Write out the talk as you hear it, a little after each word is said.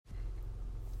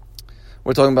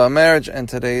We're talking about marriage, and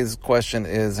today's question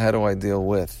is, how do I deal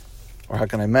with, or how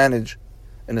can I manage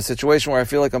in a situation where I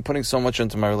feel like I'm putting so much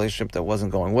into my relationship that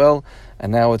wasn't going well,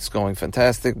 and now it's going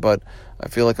fantastic, but I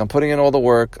feel like I'm putting in all the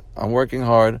work, I'm working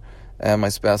hard, and my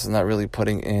spouse is not really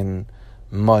putting in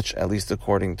much, at least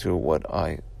according to what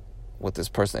this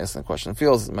person asking the question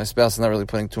feels. My spouse is not really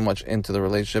putting too much into the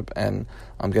relationship, and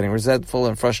I'm getting resentful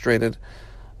and frustrated.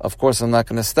 Of course, I'm not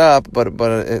going to stop, but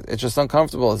it's just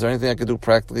uncomfortable. Is there anything I could do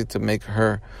practically to make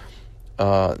her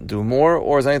do more,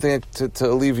 or is there anything to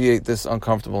alleviate this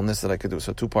uncomfortableness that I could do?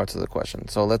 So 2 parts of the question.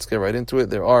 So let's get right into it.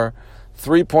 There are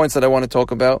 3 points that I want to talk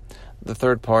about. The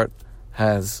third part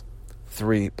has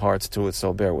 3 parts to it,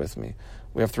 so bear with me.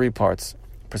 We have 3 parts.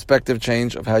 Perspective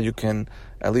change of how you can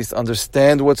at least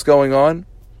understand what's going on.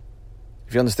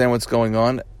 If you understand what's going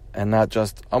on and not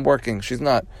just, I'm working, she's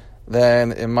not,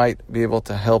 then it might be able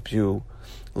to help you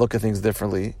look at things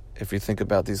differently. If you think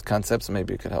about these concepts,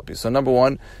 maybe it could help you. So number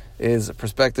 1 is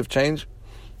perspective change.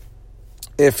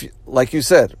 If, like you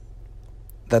said,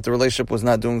 that the relationship was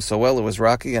not doing so well, it was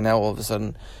rocky, and now all of a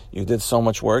sudden you did so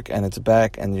much work and it's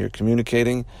back and you're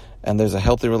communicating and there's a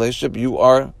healthy relationship, you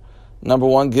are, number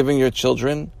 1, giving your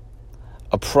children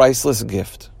a priceless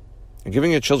gift. You're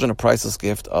giving your children a priceless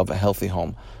gift of a healthy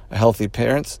home. A healthy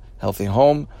parents, healthy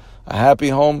home, a happy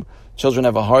home. Children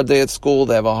have a hard day at school.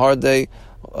 They have a hard day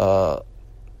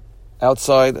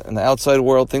outside, in the outside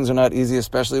world. Things are not easy,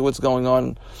 especially what's going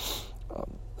on.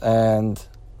 And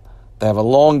they have a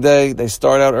long day. They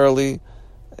start out early.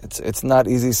 It's not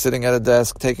easy sitting at a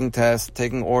desk, taking tests,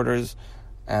 taking orders.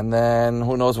 And then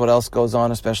who knows what else goes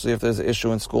on, especially if there's an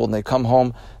issue in school. And they come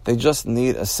home. They just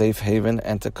need a safe haven.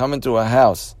 And to come into a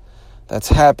house that's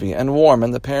happy and warm,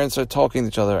 and the parents are talking to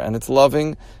each other, and it's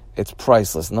loving, it's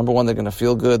priceless. Number 1, they're going to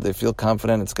feel good. They feel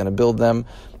confident. It's going to build them.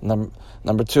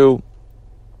 Number 2,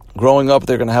 growing up,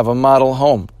 they're going to have a model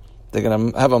home. They're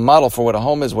going to have a model for what a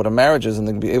home is, what a marriage is, and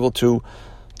they're going to be able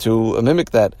to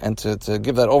mimic that and to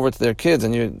give that over to their kids.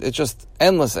 And it's just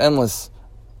endless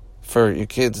for your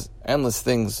kids, endless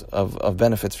things of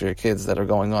benefits for your kids that are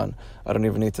going on. I don't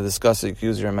even need to discuss it. You can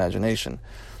use your imagination.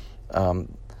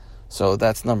 So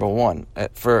that's number 1.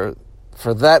 For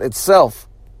that itself,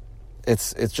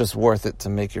 it's just worth it to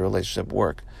make your relationship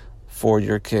work for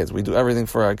your kids. We do everything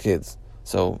for our kids.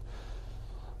 So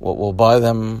we'll buy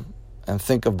them and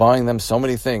think of buying them so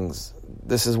many things.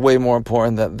 This is way more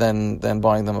important than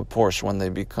buying them a Porsche when they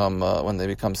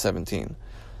become 17.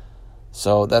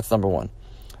 So that's number 1.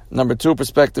 Number 2,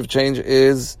 perspective change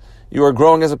is you are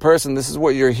growing as a person. This is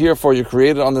what you're here for. You're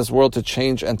created on this world to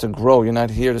change and to grow. You're not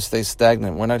here to stay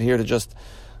stagnant. We're not here to just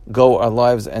go our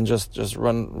lives and just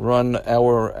run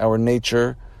our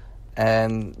nature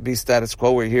and be status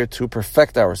quo. We're here to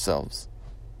perfect ourselves.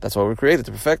 That's why we're created,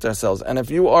 to perfect ourselves. And if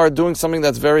you are doing something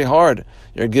that's very hard,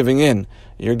 you're giving in.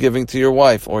 You're giving to your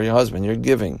wife or your husband. You're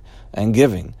giving and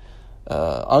giving.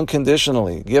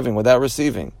 Unconditionally giving without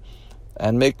receiving.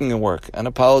 And making it work and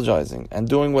apologizing and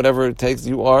doing whatever it takes.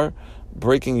 You are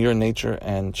breaking your nature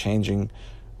and changing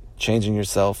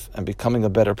yourself and becoming a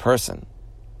better person.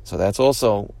 So that's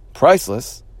also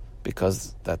priceless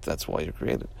because that's why you're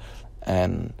created.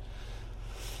 And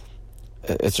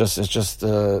it's just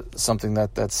something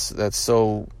that's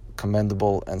so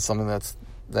commendable and something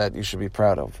that you should be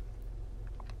proud of.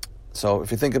 So if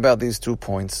you think about these 2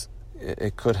 points,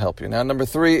 it could help you. Now, number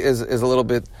 3 is a little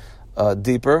bit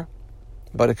deeper,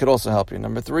 but it could also help you.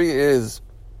 Number 3 is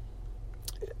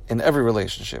in every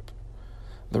relationship.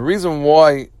 The reason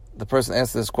why the person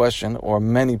asked this question, or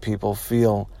many people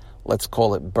feel, let's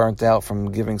call it burnt out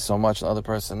from giving so much and the other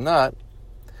person not,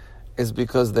 is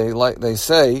because they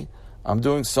say, I'm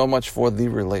doing so much for the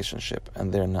relationship,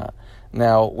 and they're not.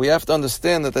 Now, we have to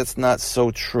understand that that's not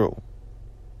so true.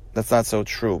 That's not so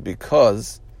true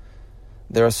because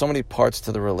there are so many parts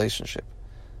to the relationship.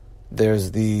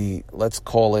 There's let's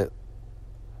call it,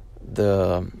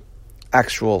 the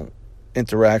actual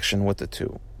interaction with the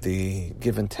two, the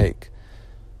give and take,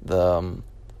 the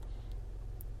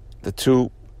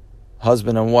 2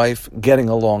 husband and wife getting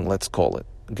along, let's call it,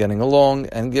 getting along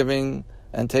and giving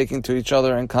and taking to each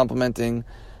other and complimenting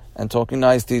and talking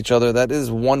nice to each other. That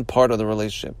is one part of the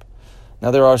relationship.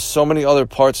 Now, there are so many other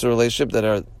parts of the relationship that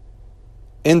are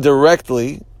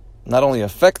indirectly not only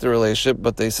affect the relationship,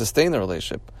 but they sustain the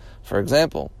relationship. For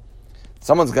example,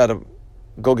 someone's got to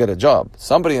go get a job.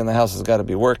 Somebody in the house has got to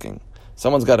be working.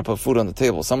 Someone's got to put food on the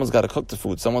table. Someone's got to cook the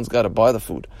food. Someone's got to buy the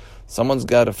food. Someone's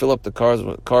got to fill up the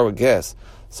car with gas.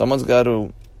 Someone's got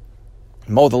to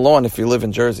mow the lawn if you live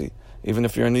in Jersey. Even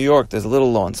if you're in New York, there's a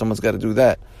little lawn. Someone's got to do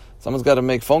that. Someone's got to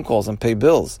make phone calls and pay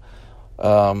bills.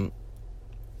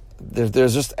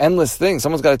 there's just endless things.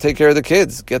 Someone's got to take care of the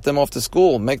kids, get them off to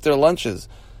school, make their lunches,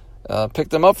 pick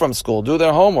them up from school, do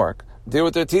their homework, deal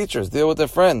with their teachers, deal with their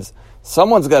friends.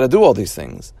 Someone's got to do all these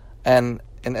things. And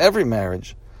in every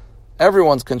marriage,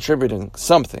 everyone's contributing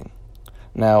something.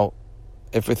 Now,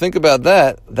 if we think about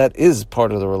that, that is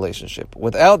part of the relationship.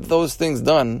 Without those things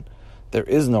done, there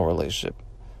is no relationship.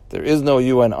 There is no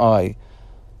you and I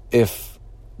if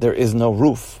there is no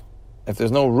roof. If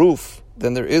there's no roof,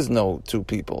 then there is no two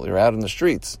people. You're out in the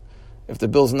streets. If the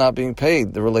bill's not being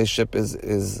paid, the relationship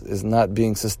is not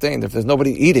being sustained. If there's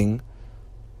nobody eating,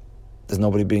 there's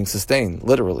nobody being sustained,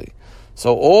 literally.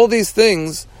 So all these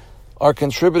things are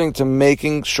contributing to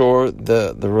making sure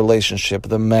the relationship,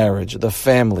 the marriage, the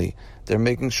family, they're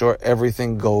making sure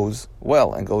everything goes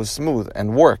well and goes smooth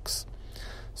and works.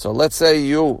 So let's say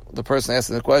you, the person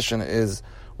asking the question, is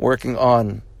working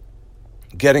on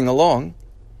getting along.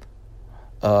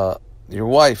 Your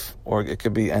wife, or it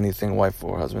could be anything, wife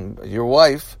or husband, your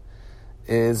wife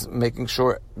is making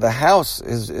sure the house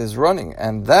is running,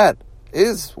 and that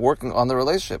is working on the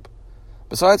relationship.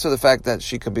 Besides for the fact that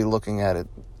she could be looking at it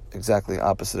exactly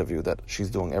opposite of you, that she's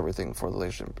doing everything for the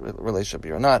relationship,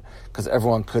 you're not, because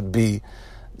everyone could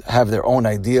have their own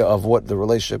idea of what the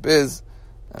relationship is.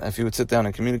 If you would sit down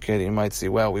and communicate, you might see,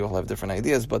 well, we all have different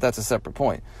ideas, but that's a separate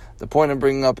point. The point I'm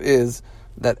bringing up is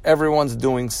that everyone's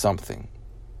doing something.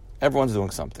 Everyone's doing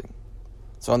something.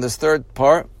 So on this third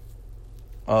part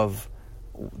of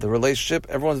the relationship,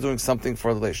 everyone's doing something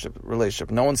for the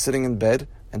relationship. No one's sitting in bed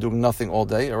and doing nothing all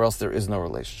day, or else there is no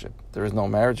relationship. There is no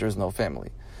marriage, there is no family.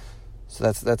 So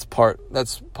that's part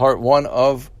one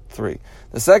of three.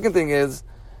 The second thing is,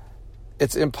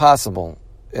 it's impossible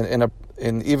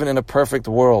even in a perfect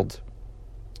world,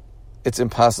 it's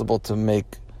impossible to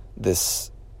make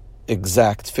this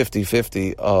exact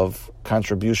 50-50 of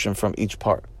contribution from each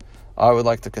part. I would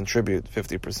like to contribute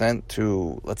 50%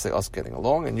 to, let's say, us getting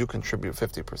along, and you contribute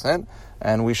 50%,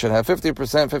 and we should have 50%,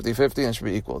 50-50, and it should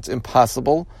be equal. It's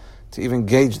impossible to even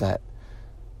gauge that.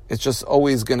 It's just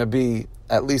always going to be,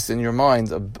 at least in your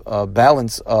mind, a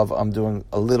balance of I'm doing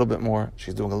a little bit more,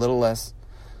 she's doing a little less.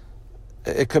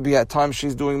 It could be at times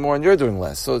she's doing more and you're doing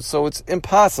less. So it's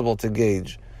impossible to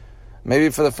gauge. Maybe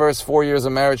for the first 4 years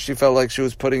of marriage, she felt like she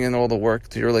was putting in all the work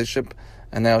to your relationship,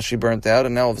 and now she burnt out,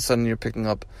 and now all of a sudden you're picking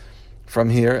up from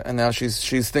here, and now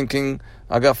she's thinking,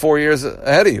 I got 4 years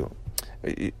ahead of you.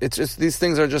 It's just, these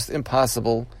things are just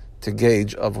impossible to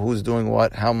gauge of who's doing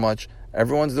what, how much.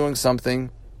 Everyone's doing something,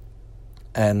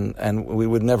 and we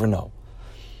would never know.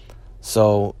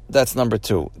 So that's number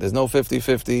two. There's no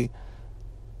 50-50.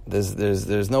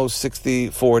 There's no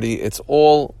 60-40. It's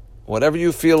all whatever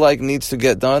you feel like needs to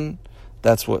get done.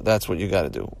 That's what you got to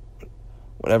do.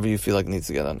 Whatever you feel like needs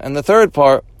to get done. And the third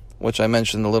part, which I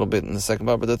mentioned a little bit in the second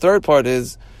part, but the third part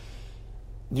is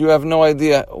you have no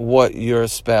idea what your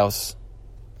spouse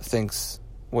thinks.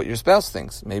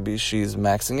 Maybe she's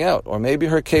maxing out, or maybe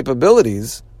her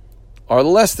capabilities are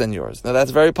less than yours. Now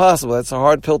that's very possible. That's a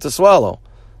hard pill to swallow.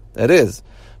 That is.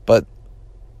 But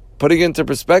putting it into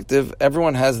perspective,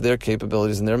 everyone has their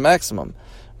capabilities and their maximum.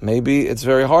 Maybe it's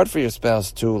very hard for your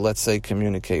spouse to, let's say,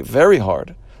 communicate. Very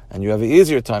hard. And you have an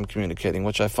easier time communicating,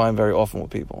 which I find very often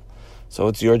with people. So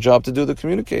it's your job to do the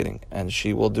communicating, and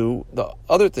she will do the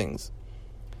other things.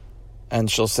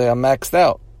 And she'll say, I'm maxed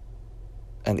out.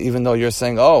 And even though you're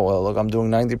saying, oh, well, look, I'm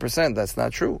doing 90%, that's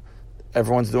not true.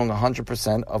 Everyone's doing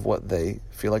 100% of what they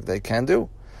feel like they can do.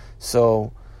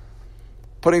 So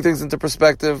putting things into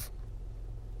perspective,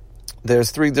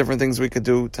 there's three different things we could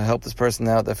do to help this person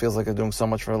out that feels like they're doing so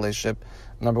much for a relationship.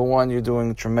 Number one, you're giving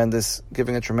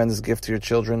a tremendous gift to your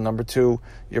children. Number two,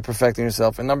 you're perfecting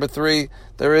yourself. And number three,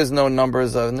 there is no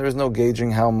numbers and there is no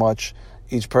gauging how much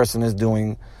each person is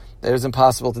doing. It's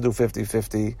impossible to do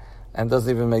 50-50 and doesn't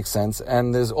even make sense.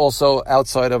 And there's also,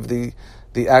 outside of the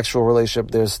actual relationship,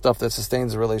 there's stuff that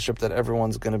sustains the relationship that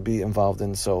everyone's going to be involved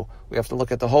in. So we have to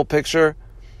look at the whole picture,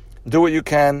 do what you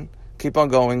can, keep on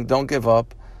going, don't give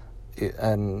up.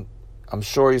 And I'm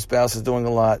sure your spouse is doing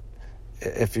a lot.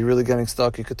 If you're really getting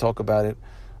stuck, you could talk about it,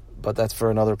 but that's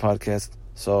for another podcast.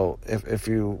 So if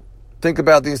you think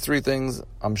about these three things,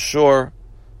 I'm sure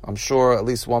at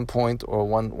least one point or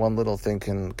one little thing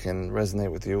can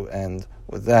resonate with you, and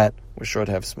with that, we're sure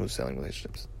to have smooth sailing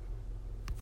relationships.